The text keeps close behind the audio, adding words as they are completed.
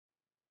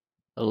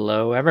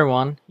Hello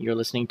everyone, you're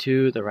listening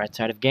to The Right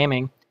Side of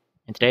Gaming,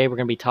 and today we're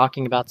going to be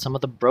talking about some of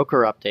the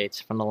broker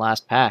updates from the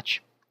last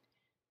patch.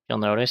 You'll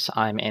notice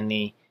I'm in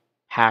the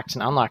hacks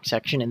and unlock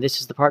section, and this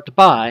is the part to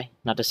buy,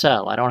 not to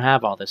sell. I don't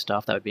have all this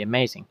stuff, that would be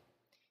amazing.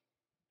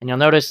 And you'll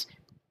notice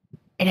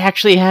it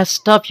actually has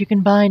stuff you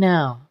can buy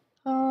now.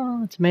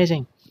 Oh, it's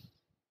amazing.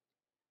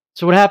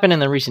 So what happened in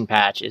the recent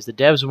patch is the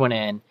devs went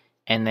in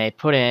and they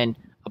put in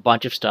a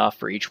bunch of stuff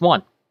for each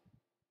one.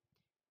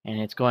 And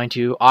it's going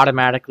to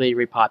automatically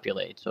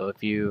repopulate. So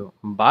if you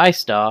buy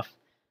stuff,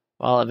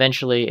 well,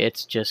 eventually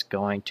it's just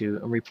going to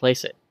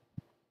replace it.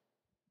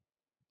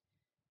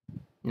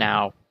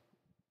 Now,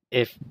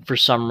 if for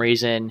some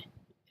reason it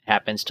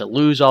happens to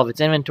lose all of its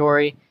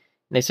inventory,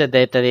 they said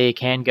that they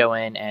can go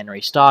in and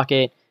restock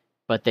it,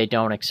 but they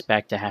don't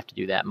expect to have to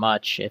do that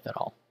much, if at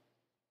all.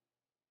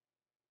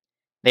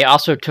 They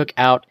also took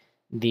out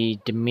the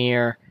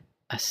Dimir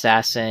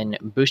Assassin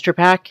Booster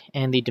Pack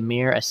and the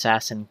Dimir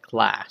Assassin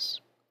class.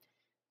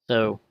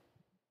 So,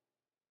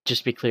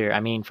 just to be clear, I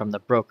mean from the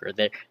broker.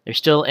 They're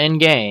still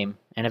in-game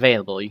and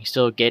available. You can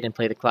still get and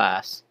play the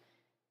class,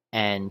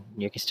 and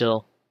you can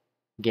still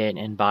get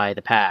and buy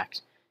the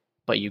packs,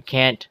 but you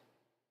can't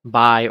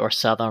buy or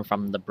sell them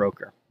from the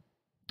broker.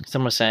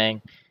 Someone was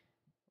saying,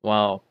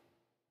 well,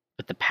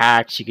 with the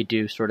packs, you could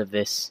do sort of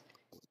this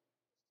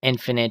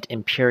infinite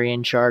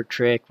Empyrean shard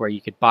trick where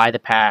you could buy the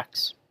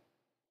packs,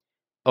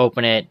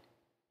 open it,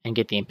 and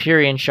get the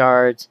Empyrean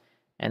shards,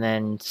 and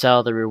then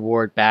sell the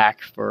reward back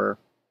for,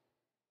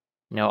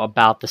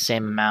 about the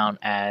same amount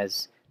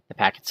as the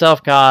pack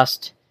itself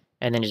cost,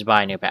 and then just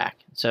buy a new pack.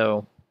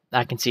 So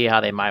I can see how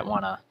they might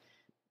want to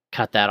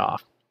cut that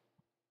off.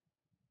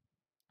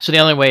 So the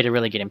only way to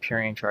really get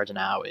Empyrean shards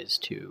now is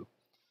to,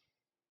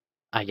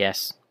 I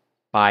guess,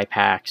 buy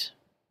packs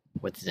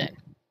with Zen.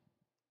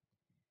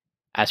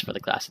 As for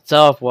the class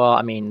itself, well,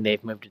 I mean,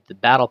 they've moved it to the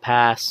Battle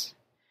Pass.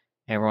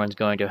 Everyone's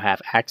going to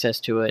have access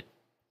to it.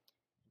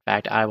 In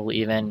fact, I will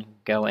even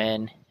go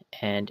in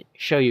and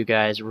show you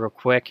guys real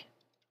quick.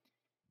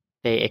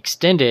 They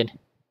extended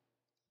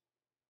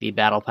the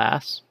Battle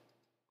Pass.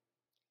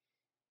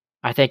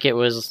 I think it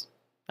was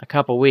a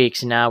couple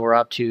weeks, and now we're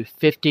up to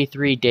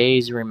 53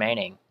 days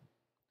remaining.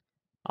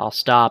 I'll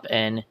stop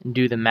and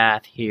do the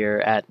math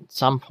here at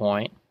some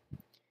point.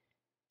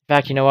 In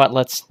fact, you know what?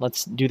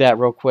 Let's do that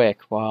real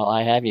quick while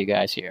I have you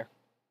guys here.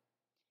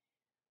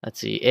 Let's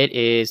see. It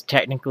is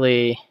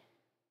technically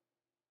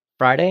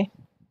Friday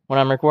when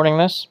I'm recording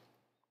this,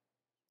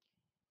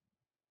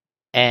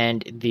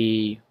 and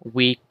the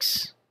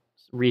weeks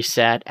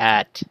reset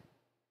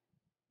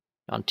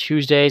on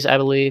Tuesdays, I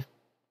believe.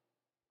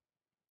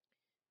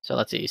 So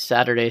let's see,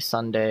 Saturday,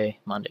 Sunday,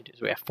 Monday,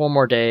 Tuesday. We have 4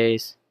 more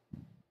days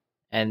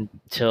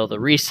until the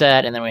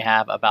reset, and then we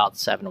have about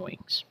 7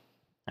 weeks.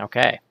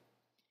 Okay.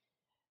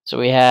 So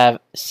we have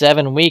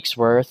 7 weeks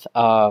worth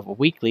of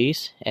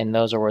weeklies, and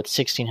those are worth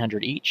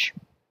 1,600 each.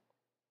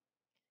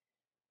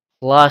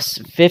 Plus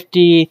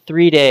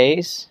 53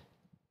 days.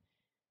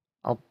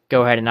 I'll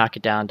go ahead and knock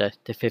it down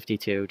to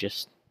 52,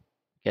 just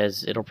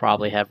because it'll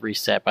probably have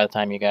reset by the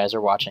time you guys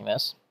are watching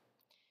this.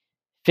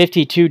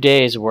 52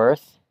 days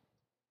worth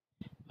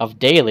of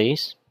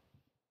dailies,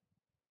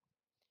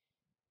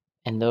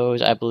 and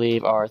those I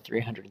believe are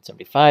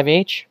 375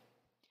 each.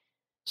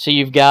 So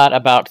you've got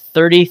about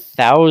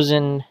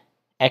 30,000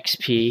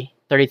 XP,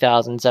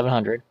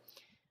 30,700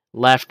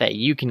 left that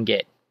you can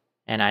get.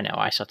 And I know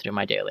I still have to do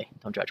my daily.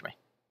 Don't judge me.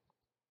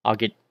 I'll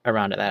get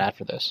around to that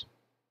after this.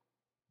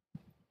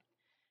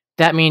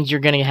 That means you're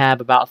going to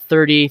have about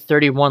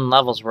 31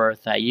 levels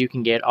worth that you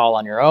can get all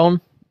on your own.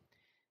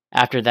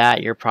 After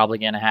that, you're probably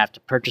going to have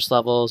to purchase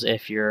levels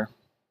if you're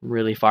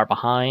really far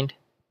behind.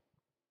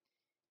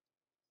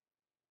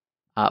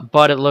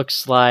 But it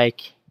looks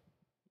like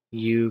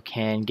you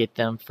can get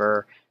them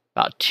for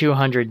about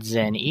 200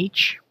 Zen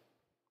each.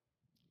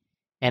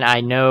 And I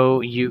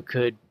know you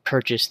could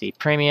purchase the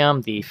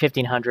premium, the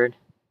 1,500,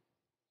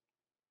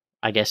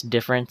 I guess,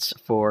 difference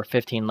for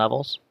 15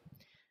 levels.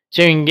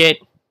 So you can get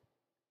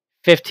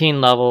 15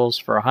 levels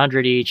for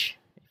 100 each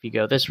if you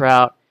go this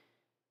route,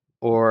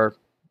 or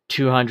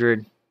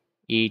 200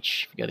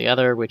 each if you go the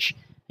other, which,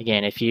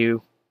 again, if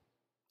you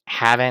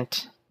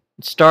haven't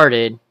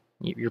started,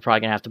 you're probably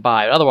going to have to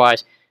buy it.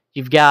 Otherwise,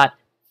 you've got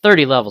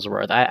 30 levels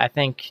worth. I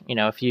think,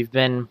 if you've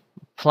been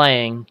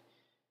playing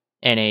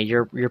NA,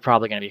 you're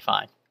probably going to be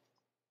fine.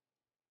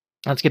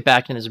 Let's get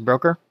back to this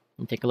broker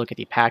and take a look at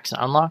the packs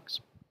and unlocks.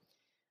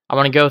 I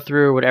want to go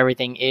through what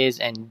everything is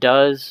and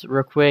does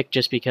real quick,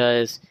 just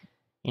because,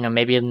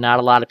 maybe not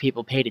a lot of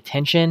people paid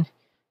attention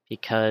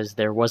because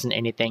there wasn't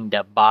anything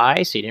to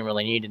buy, so you didn't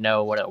really need to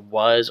know what it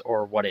was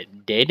or what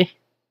it did.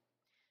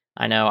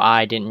 I know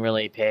I didn't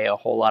really pay a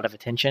whole lot of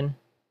attention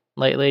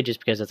lately, just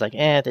because it's like,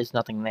 there's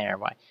nothing there.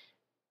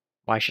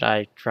 Why should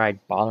I try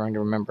bothering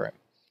to remember it?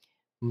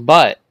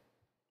 But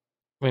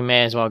we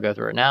may as well go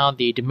through it now.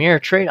 The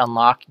Dimir trait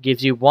unlock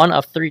gives you 1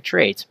 of 3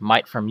 traits: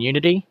 Might from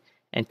Unity,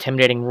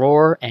 Intimidating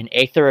Roar, and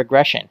Aether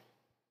Aggression.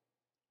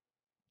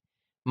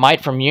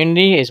 Might from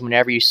Unity is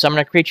whenever you summon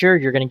a creature,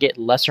 you're going to get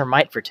lesser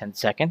might for 10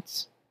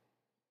 seconds.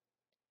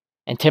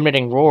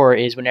 Intimidating Roar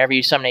is whenever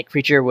you summon a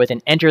creature with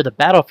an Enter the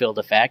Battlefield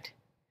effect,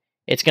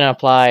 it's going to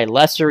apply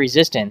lesser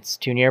resistance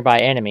to nearby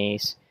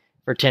enemies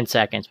for 10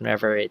 seconds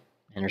whenever it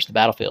enters the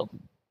battlefield.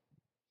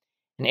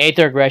 And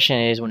Aether Aggression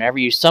is whenever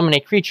you summon a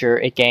creature,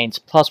 it gains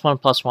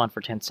 +1/+1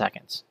 for 10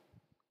 seconds.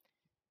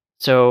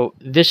 So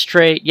this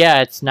trait,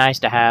 yeah, it's nice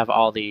to have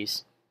all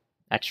these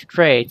extra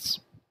traits,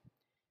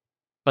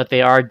 but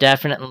they are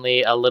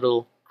definitely a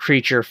little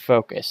creature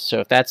focused. So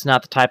if that's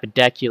not the type of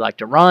deck you like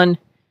to run,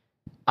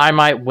 I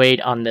might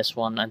wait on this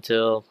one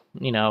until,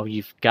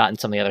 you've gotten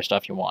some of the other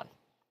stuff you want.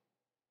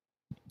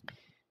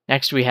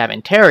 Next we have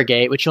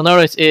Interrogate, which you'll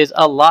notice is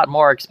a lot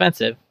more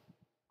expensive.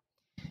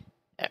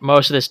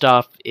 Most of this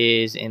stuff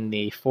is in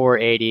the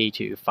 480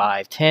 to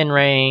 510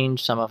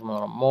 range, some of them a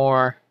little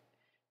more,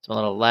 some a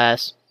little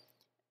less.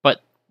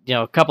 But,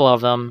 a couple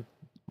of them,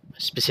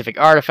 specific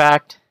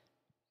artifact,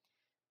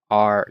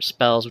 are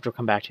spells, which we'll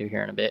come back to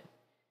here in a bit,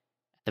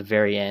 at the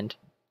very end.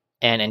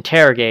 And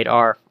Interrogate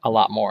are a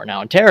lot more.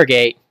 Now,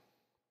 Interrogate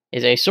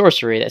is a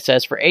sorcery that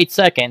says for 8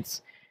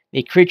 seconds,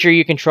 the creature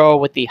you control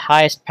with the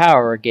highest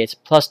power gets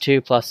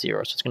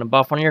 +2/+0. So it's going to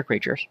buff one of your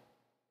creatures.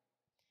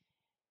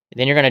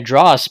 Then you're going to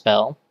draw a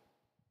spell.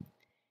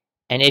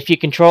 And if you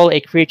control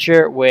a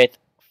creature with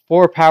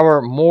 4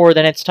 power more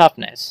than its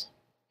toughness,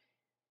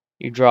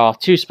 you draw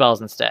 2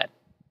 spells instead.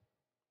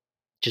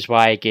 Which is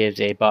why it gives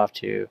a buff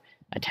to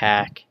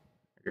attack,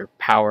 your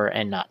power,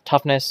 and not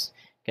toughness,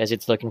 because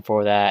it's looking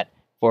for that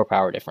 4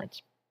 power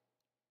difference.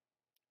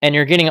 And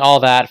you're getting all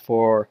that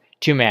for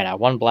 2 mana,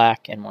 1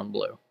 black and 1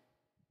 blue.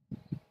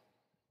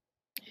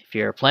 If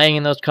you're playing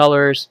in those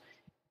colors,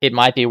 it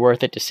might be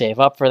worth it to save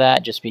up for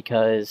that, just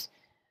because,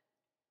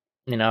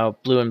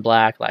 blue and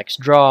black likes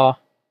draw,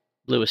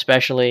 blue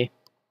especially.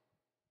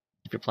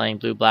 If you're playing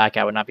blue-black,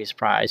 I would not be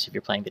surprised if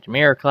you're playing the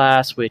Dimir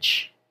class,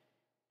 which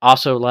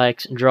also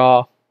likes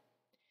draw,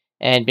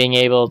 and being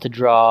able to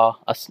draw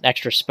an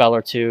extra spell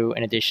or 2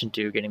 in addition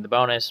to getting the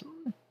bonus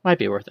might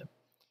be worth it.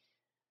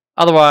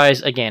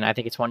 Otherwise, again, I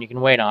think it's one you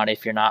can wait on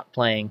if you're not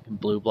playing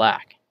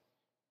blue-black.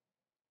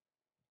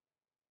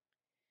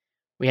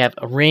 We have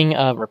a Ring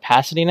of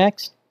Rapacity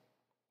next,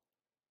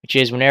 which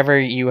is whenever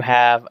you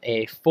have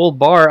a full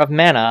bar of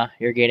mana,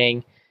 you're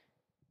getting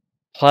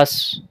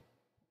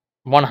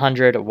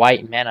 +100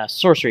 white mana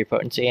sorcery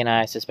potency, and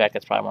I suspect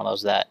that's probably one of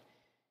those that,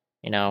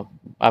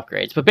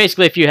 upgrades. But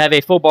basically, if you have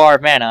a full bar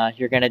of mana,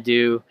 you're going to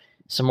do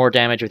some more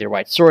damage with your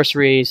white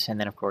sorceries, and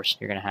then, of course,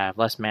 you're going to have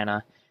less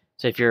mana.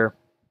 So if you're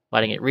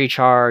letting it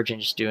recharge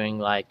and just doing,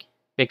 like,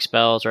 big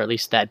spells, or at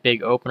least that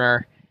big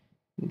opener,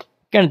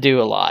 going to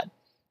do a lot.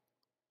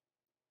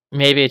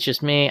 Maybe it's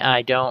just me,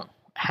 I don't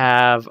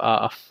have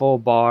a full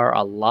bar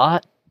a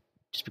lot,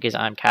 just because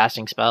I'm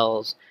casting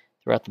spells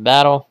throughout the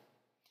battle.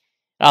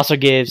 It also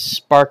gives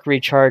spark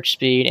recharge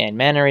speed and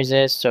mana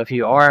resist, so if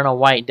you are in a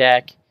white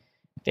deck,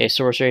 with a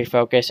sorcery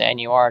focus, and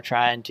you are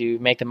trying to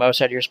make the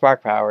most out of your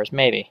spark powers,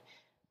 maybe.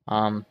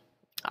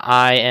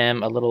 I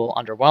am a little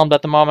underwhelmed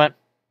at the moment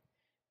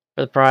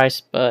for the price,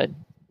 but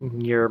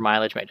your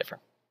mileage may differ.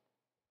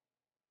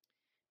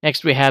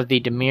 Next we have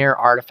the Dimir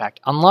Artifact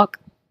Unlock.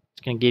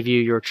 It's going to give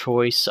you your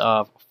choice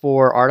of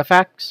 4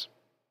 artifacts.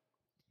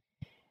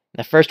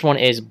 The first one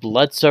is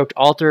Blood-Soaked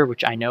Altar,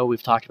 which I know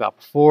we've talked about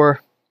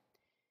before.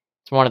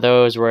 It's one of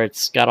those where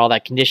it's got all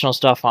that conditional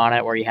stuff on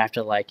it, where you have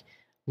to, like,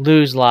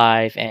 lose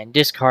life and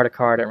discard a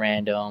card at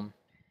random.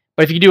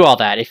 But if you do all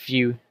that, if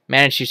you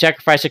manage to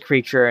sacrifice a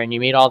creature and you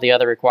meet all the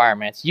other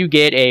requirements, you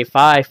get a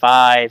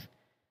 5/5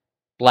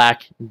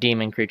 black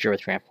demon creature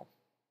with trample.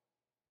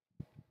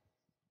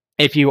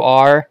 If you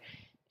are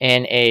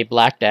in a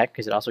black deck,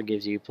 because it also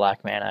gives you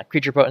black mana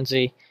creature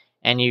potency,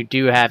 and you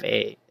do have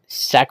a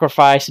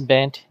sacrifice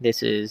bent,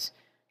 this is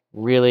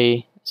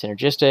really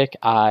synergistic.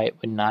 I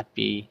would not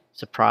be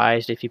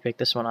surprised if you pick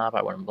this one up.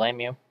 I wouldn't blame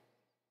you.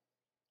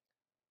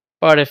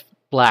 But if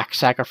black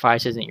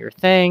sacrifice isn't your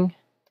thing,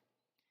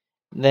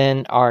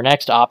 then our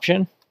next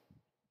option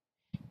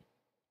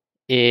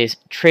is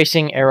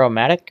Tracing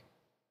Aromatic.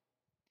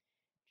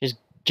 Which is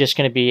just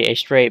going to be a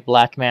straight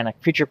black mana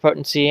creature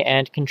potency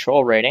and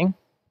control rating.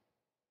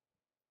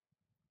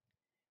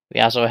 We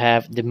also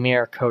have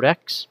Dimir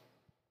Codex,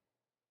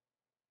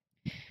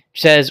 which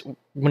says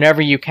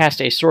whenever you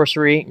cast a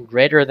sorcery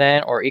greater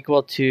than or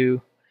equal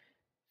to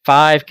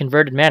 5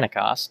 converted mana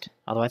cost,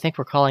 although I think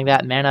we're calling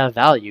that mana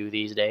value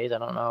these days. I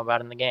don't know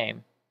about in the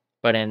game,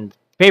 but in the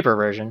paper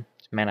version,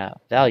 it's mana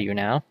value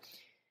now.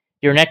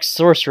 Your next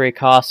sorcery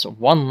costs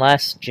 1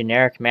 less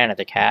generic mana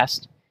to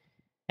cast,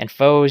 and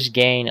foes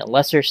gain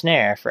lesser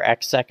snare for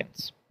X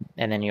seconds.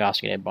 And then you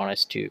also get a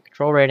bonus to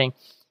control rating.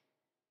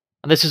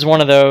 This is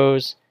one of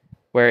those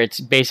where it's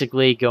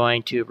basically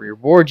going to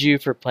reward you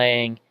for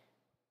playing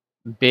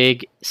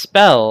big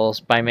spells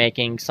by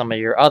making some of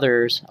your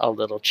others a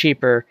little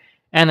cheaper,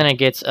 and then it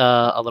gets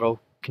a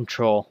little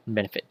control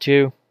benefit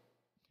too.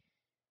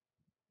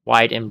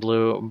 White and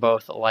blue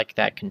both like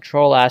that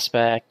control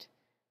aspect.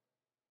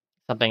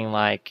 Something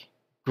like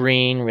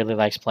green really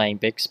likes playing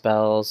big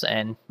spells,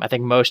 and I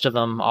think most of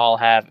them all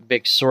have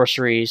big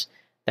sorceries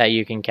that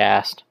you can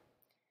cast.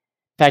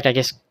 In fact, I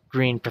guess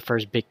green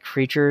prefers big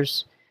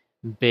creatures,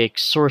 big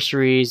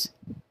sorceries.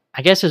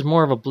 I guess is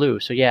more of a blue.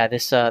 So yeah,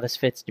 this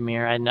fits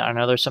Dimir. I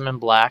know there's some in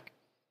black.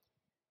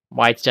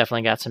 White's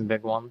definitely got some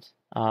big ones.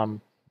 But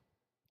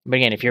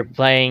again, if you're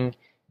playing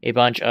a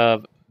bunch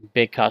of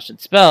big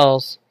costed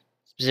spells,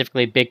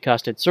 specifically big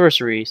costed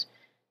sorceries,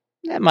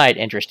 that might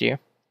interest you.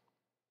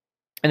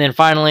 And then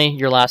finally,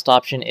 your last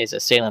option is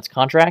Assailant's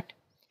Contract.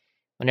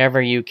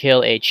 Whenever you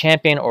kill a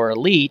champion or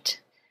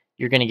elite,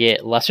 you're going to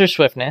get lesser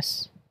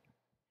swiftness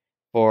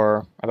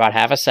for about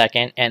half a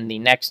second, and the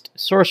next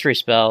sorcery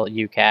spell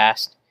you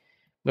cast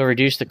will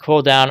reduce the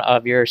cooldown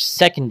of your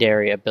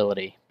secondary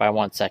ability by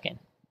 1 second.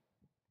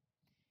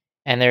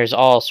 And there's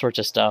all sorts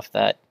of stuff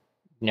that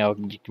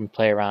you can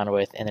play around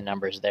with in the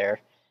numbers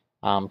there,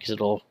 because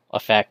it'll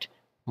affect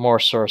more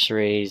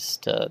sorceries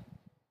to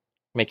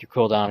make your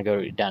cooldown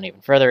go down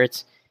even further.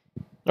 It's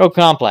a little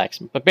complex,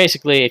 but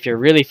basically, if you're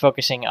really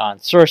focusing on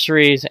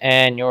sorceries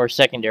and your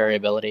secondary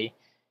ability,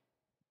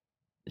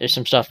 there's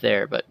some stuff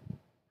there, but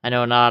I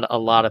know not a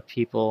lot of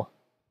people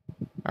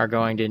are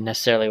going to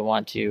necessarily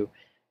want to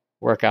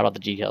work out all the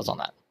details on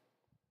that.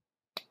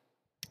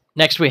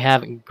 Next, we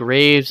have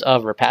Graves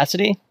of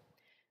Rapacity.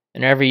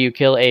 Whenever you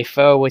kill a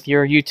foe with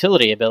your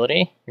utility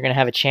ability, you're going to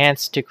have a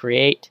chance to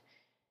create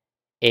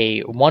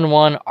a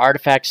 1/1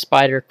 Artifact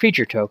Spider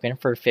creature token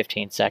for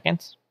 15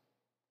 seconds.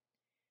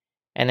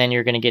 And then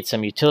you're going to get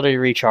some utility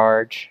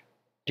recharge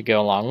to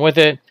go along with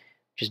it,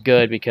 which is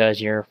good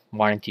because you're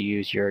wanting to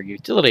use your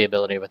utility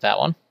ability with that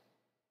one.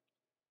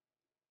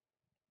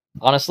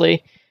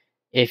 Honestly,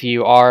 if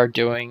you are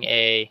doing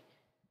a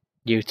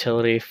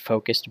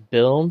utility-focused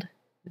build,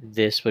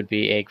 this would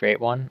be a great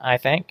one, I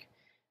think,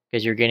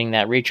 because you're getting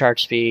that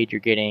recharge speed, you're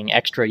getting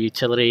extra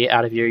utility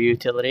out of your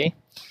utility.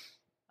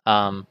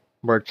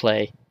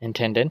 Wordplay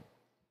intended.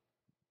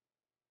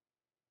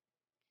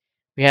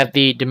 We have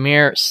the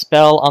Dimir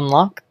Spell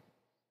Unlock.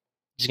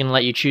 It's going to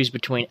let you choose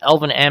between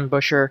Elven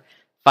Ambusher,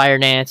 Fire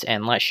Dance,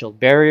 and Light Shield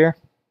Barrier.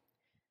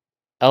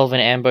 Elven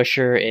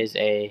Ambusher is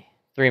a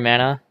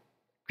 3-mana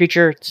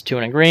creature. It's 2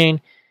 and a green,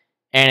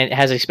 and it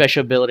has a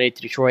special ability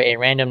to destroy a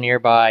random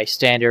nearby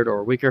standard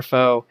or weaker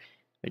foe,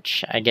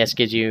 which I guess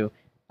gives you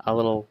a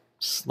little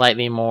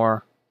slightly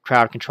more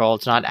crowd control.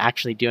 It's not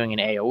actually doing an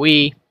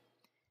AoE,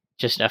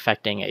 just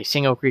affecting a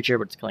single creature,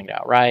 but it's killing it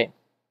outright.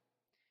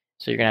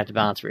 So you're going to have to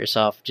balance for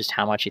yourself just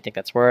how much you think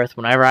that's worth.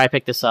 Whenever I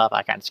pick this up,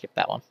 I kind of skip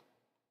that one.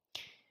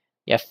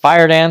 You have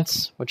Fire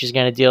Dance, which is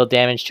going to deal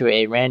damage to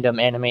a random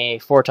enemy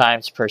 4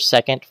 times per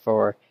second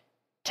for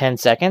 10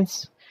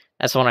 seconds.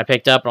 That's the one I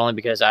picked up, only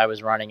because I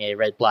was running a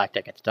red-black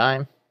deck at the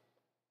time.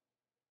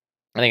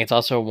 I think it's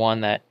also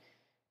one that,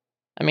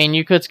 I mean,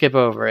 you could skip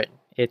over it.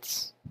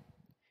 It's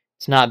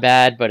not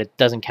bad, but it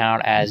doesn't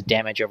count as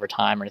damage over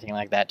time or anything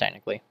like that,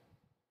 technically.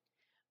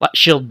 But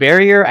Shield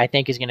Barrier, I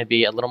think, is going to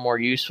be a little more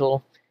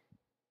useful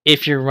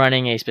if you're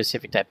running a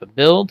specific type of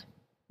build.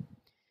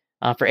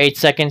 For 8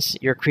 seconds,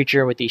 your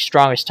creature with the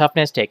strongest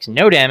toughness takes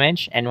no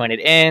damage, and when it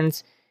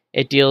ends,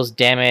 it deals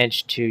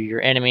damage to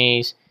your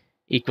enemies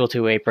equal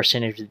to a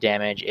percentage of the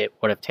damage it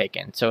would have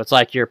taken. So it's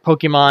like your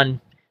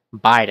Pokemon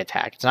Bite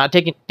attack. It's not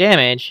taking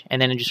damage,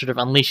 and then it just sort of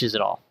unleashes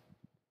it all.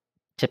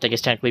 Except I guess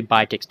technically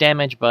Bite takes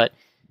damage, but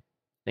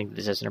I think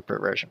this is an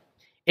improved version.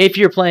 If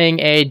you're playing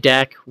a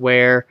deck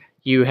where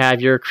you have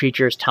your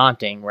creatures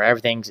taunting, where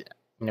everything's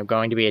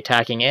going to be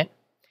attacking it,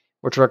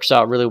 which works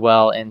out really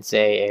well in,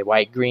 say, a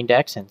white-green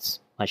deck, since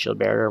Light Shield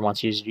Barrier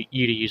wants you to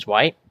use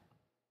white,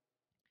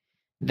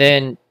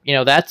 then,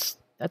 that's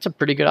a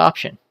pretty good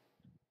option.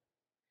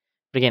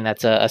 But again,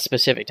 that's a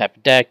specific type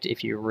of deck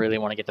if you really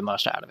want to get the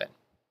most out of it.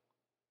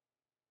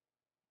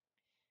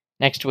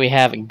 Next, we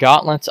have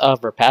Gauntlets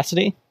of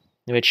Rapacity,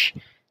 which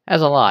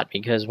has a lot,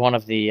 because one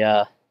of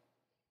the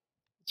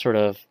sort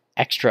of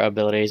extra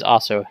abilities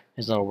also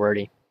is a little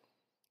wordy.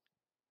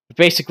 But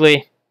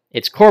basically,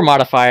 its core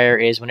modifier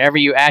is whenever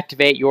you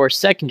activate your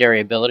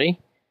secondary ability,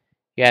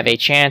 you have a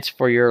chance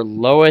for your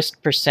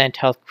lowest percent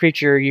health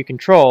creature you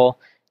control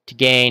to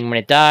gain, when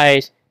it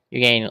dies, you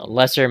gain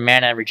lesser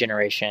mana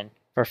regeneration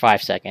for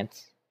 5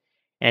 seconds.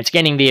 And it's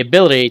gaining the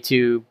ability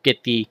to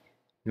get the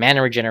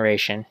mana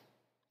regeneration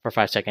for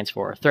 5 seconds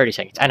for 30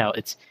 seconds. I know,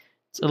 it's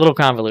a little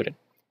convoluted.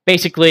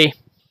 Basically,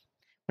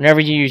 whenever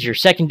you use your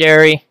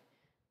secondary,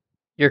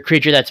 your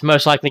creature that's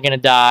most likely going to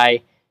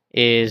die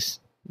is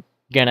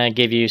going to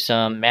give you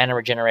some mana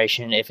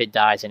regeneration if it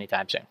dies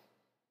anytime soon.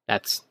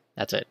 That's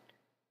it.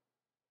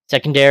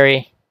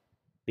 Secondary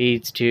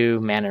leads to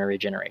mana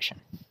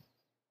regeneration.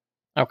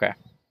 Okay.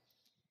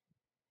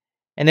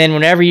 And then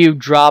whenever you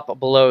drop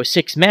below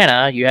 6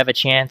 mana, you have a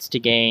chance to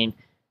gain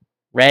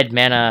red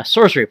mana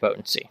sorcery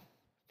potency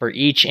for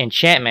each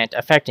enchantment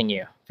affecting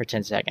you for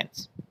 10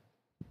 seconds.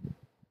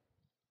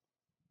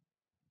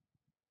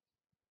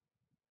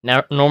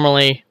 Now,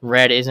 normally,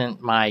 red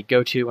isn't my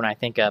go-to when I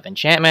think of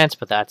enchantments,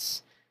 but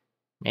that's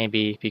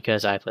maybe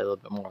because I play a little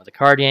bit more of the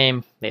card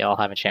game. They all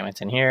have enchantments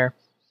in here,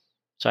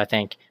 so I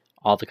think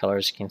all the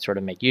colors can sort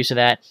of make use of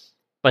that.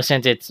 But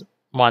since it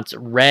wants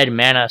red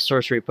mana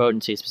sorcery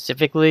potency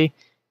specifically,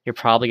 you're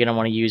probably going to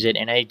want to use it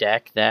in a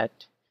deck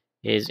that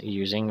is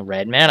using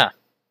red mana.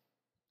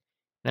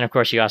 Then, of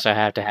course, you also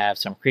have to have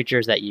some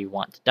creatures that you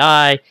want to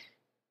die,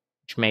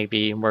 which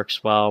maybe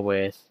works well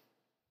with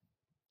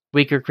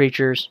weaker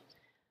creatures.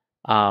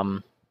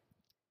 When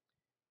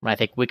I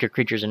think weaker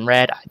creatures in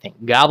red, I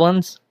think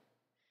goblins.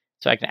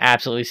 So I can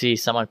absolutely see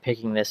someone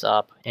picking this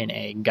up in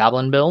a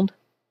goblin build.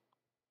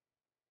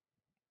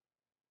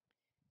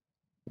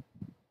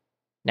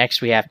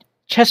 Next, we have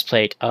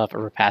Chestplate of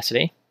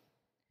Rapacity.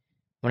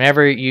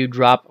 Whenever you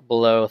drop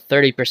below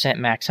 30%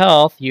 max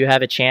health, you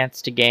have a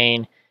chance to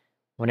gain,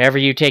 whenever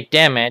you take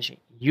damage,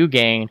 you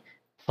gain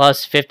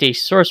plus 50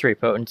 sorcery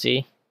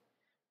potency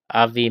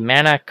of the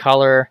mana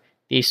color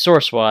the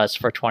source was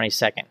for 20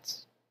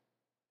 seconds.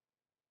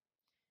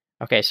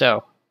 Okay,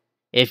 so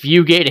if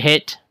you get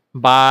hit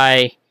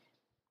by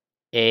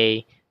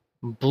a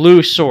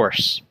blue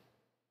source,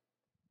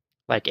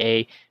 like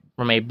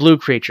from a blue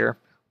creature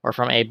or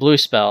from a blue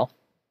spell,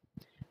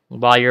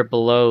 while you're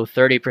below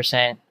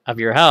 30% of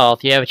your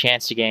health, you have a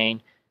chance to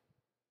gain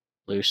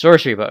blue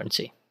sorcery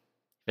potency.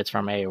 If it's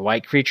from a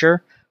white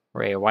creature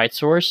or a white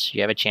source,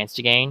 you have a chance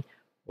to gain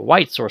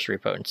white sorcery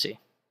potency.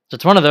 So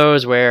it's one of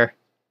those where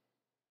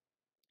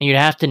you'd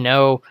have to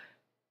know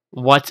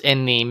what's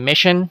in the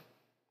mission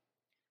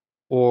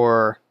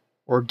or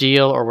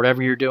deal or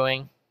whatever you're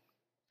doing,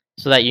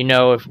 so that you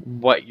know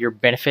what your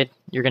benefit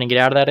you're going to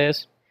get out of that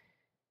is.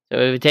 So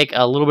it would take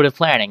a little bit of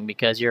planning,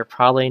 because you're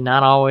probably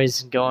not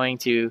always going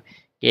to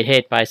get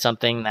hit by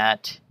something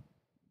that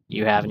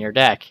you have in your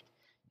deck.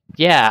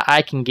 Yeah,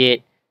 I can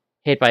get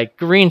hit by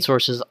green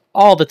sources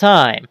all the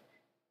time,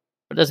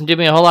 but it doesn't do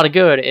me a whole lot of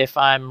good if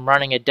I'm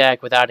running a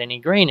deck without any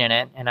green in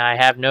it and I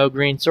have no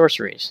green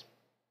sorceries.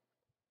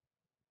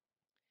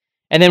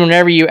 And then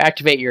whenever you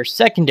activate your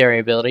secondary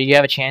ability, you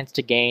have a chance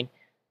to gain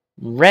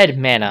red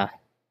mana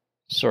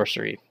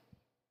sorcery.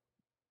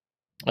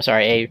 Oh,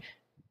 sorry,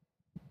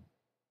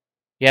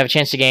 you have a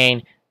chance to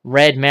gain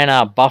red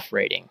mana buff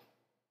rating.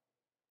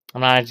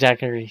 I'm not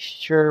exactly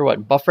sure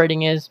what buff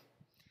rating is.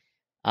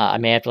 I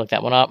may have to look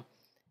that one up.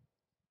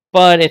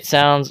 But it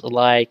sounds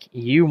like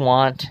you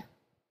want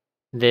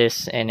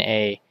this in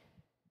a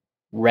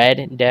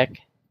red deck,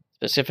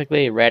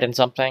 specifically red and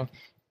something.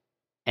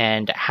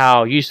 And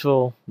how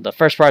useful the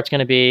first part's going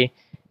to be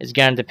is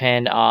going to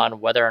depend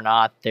on whether or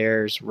not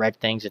there's red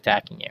things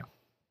attacking you.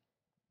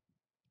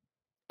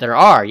 There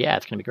are, yeah,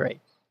 it's going to be great.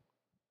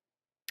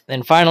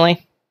 Then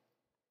finally,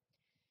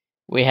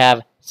 we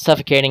have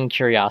Suffocating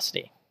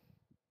Curiosity.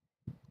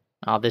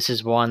 Now, this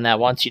is one that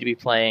wants you to be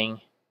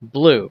playing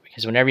blue,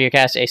 because whenever you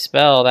cast a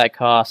spell that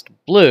costs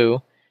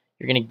blue,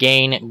 you're going to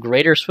gain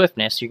greater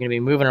swiftness, you're going to be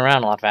moving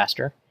around a lot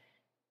faster,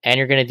 and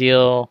you're going to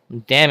deal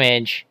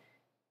damage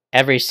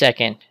every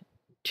second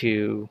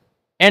to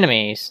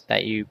enemies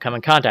that you come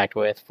in contact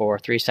with for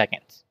 3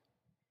 seconds.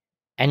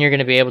 And you're going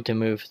to be able to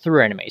move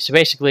through enemies. So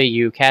basically,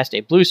 you cast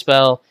a blue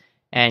spell,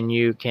 and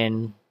you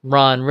can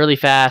run really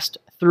fast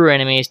through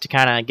enemies to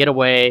kind of get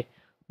away,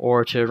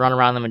 or to run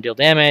around them and deal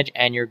damage,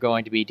 and you're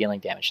going to be dealing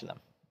damage to them.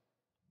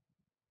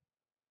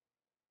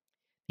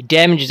 The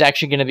damage is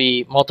actually going to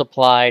be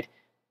multiplied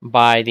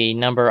by the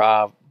number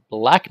of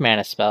black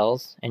mana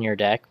spells in your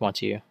deck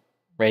once you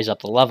raise up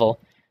the level.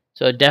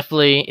 So it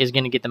definitely is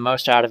going to get the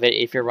most out of it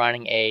if you're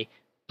running a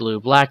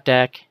blue-black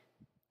deck.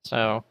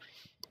 So,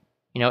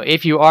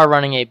 if you are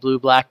running a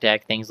blue-black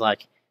deck, things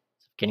like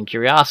Getting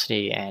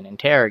Curiosity and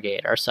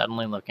Interrogate are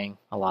suddenly looking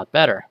a lot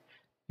better.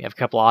 We have a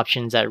couple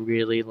options that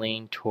really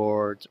lean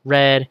towards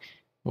red.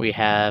 We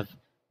have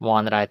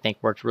one that I think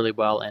worked really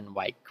well in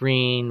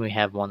white-green. We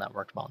have one that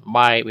worked well in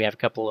white. We have a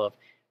couple of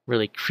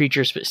really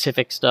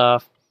creature-specific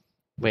stuff,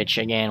 which,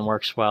 again,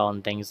 works well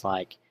in things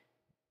like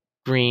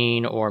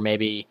green, or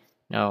maybe,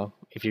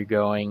 if you're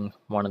going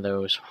one of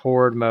those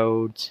horde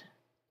modes.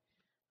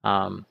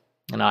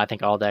 I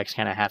think all decks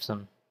kind of have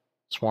some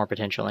swarm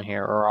potential in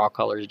here, or all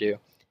colors do.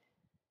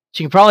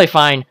 So you can probably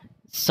find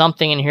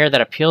something in here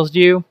that appeals to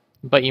you,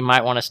 but you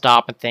might want to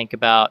stop and think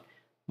about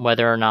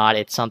whether or not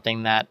it's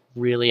something that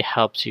really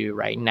helps you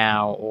right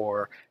now,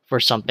 or for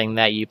something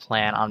that you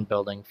plan on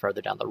building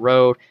further down the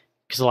road,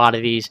 because a lot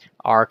of these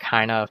are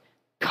kind of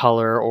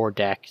color or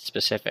deck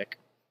specific.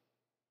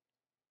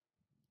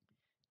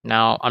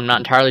 Now, I'm not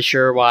entirely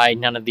sure why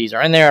none of these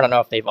are in there. I don't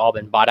know if they've all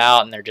been bought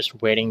out and they're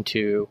just waiting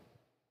to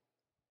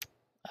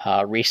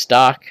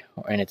restock,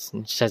 and it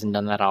hasn't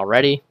done that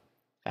already.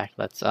 In fact,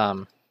 let's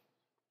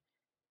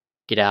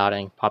get out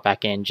and pop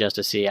back in just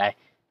to see. I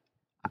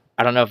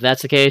don't know if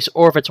that's the case,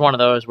 or if it's one of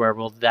those where,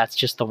 well, that's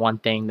just the one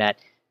thing that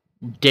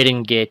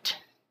didn't get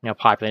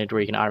populated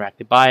where you can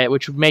automatically buy it,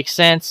 which would make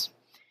sense,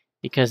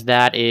 because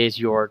that is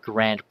your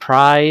grand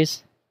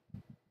prize.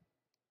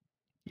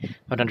 I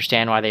would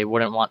understand why they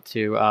wouldn't want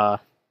to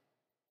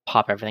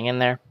pop everything in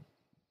there.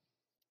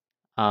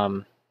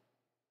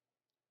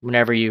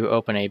 Whenever you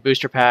open a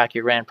booster pack,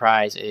 your grand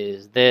prize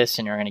is this,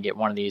 and you're going to get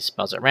one of these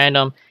spells at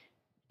random.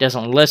 It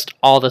doesn't list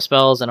all the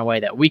spells in a way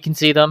that we can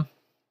see them.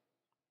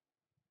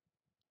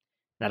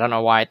 I don't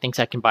know why it thinks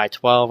I can buy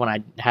 12 when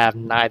I have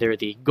neither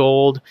the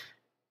gold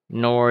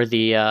nor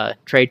the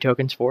trade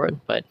tokens for it,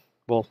 but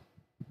we'll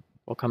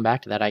we'll come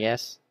back to that, I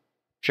guess.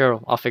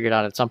 Sure, I'll figure it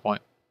out at some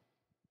point.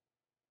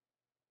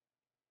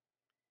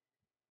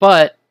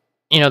 But,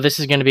 this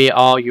is going to be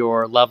all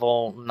your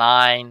level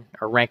 9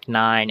 or rank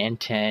 9 and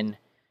 10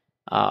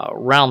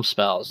 realm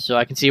spells. So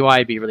I can see why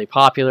it'd be really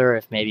popular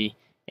if maybe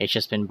it's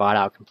just been bought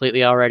out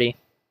completely already.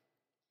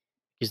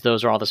 Because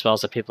those are all the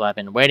spells that people have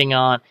been waiting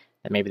on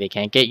that maybe they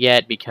can't get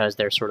yet because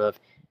they're sort of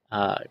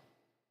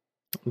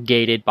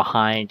gated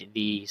behind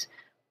these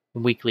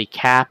weekly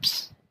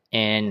caps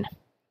in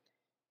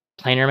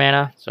planar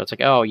mana. So it's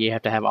like, oh, you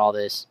have to have all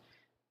this,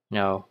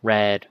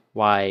 red,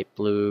 white,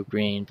 blue,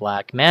 green,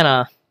 black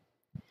mana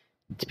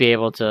to be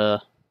able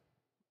to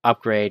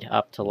upgrade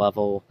up to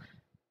level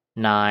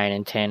 9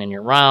 and 10 in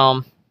your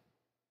realm.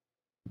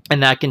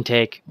 And that can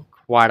take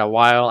quite a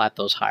while at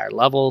those higher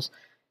levels.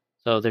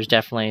 So there's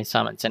definitely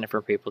some incentive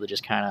for people to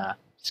just kind of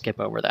skip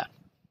over that.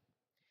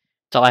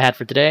 That's all I had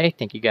for today.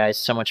 Thank you guys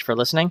so much for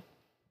listening. If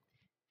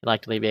you'd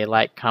like to leave a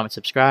like, comment,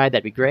 subscribe,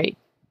 that'd be great.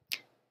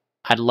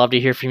 I'd love to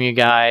hear from you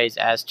guys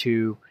as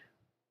to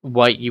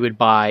what you would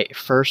buy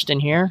first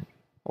in here.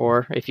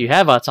 Or if you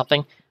have bought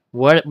something,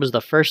 what was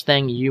the first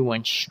thing you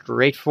went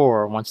straight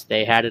for once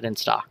they had it in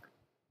stock?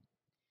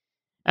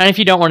 And if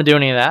you don't want to do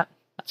any of that,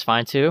 that's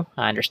fine too.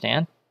 I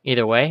understand.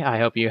 Either way, I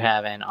hope you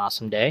have an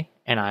awesome day,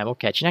 and I will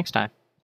catch you next time.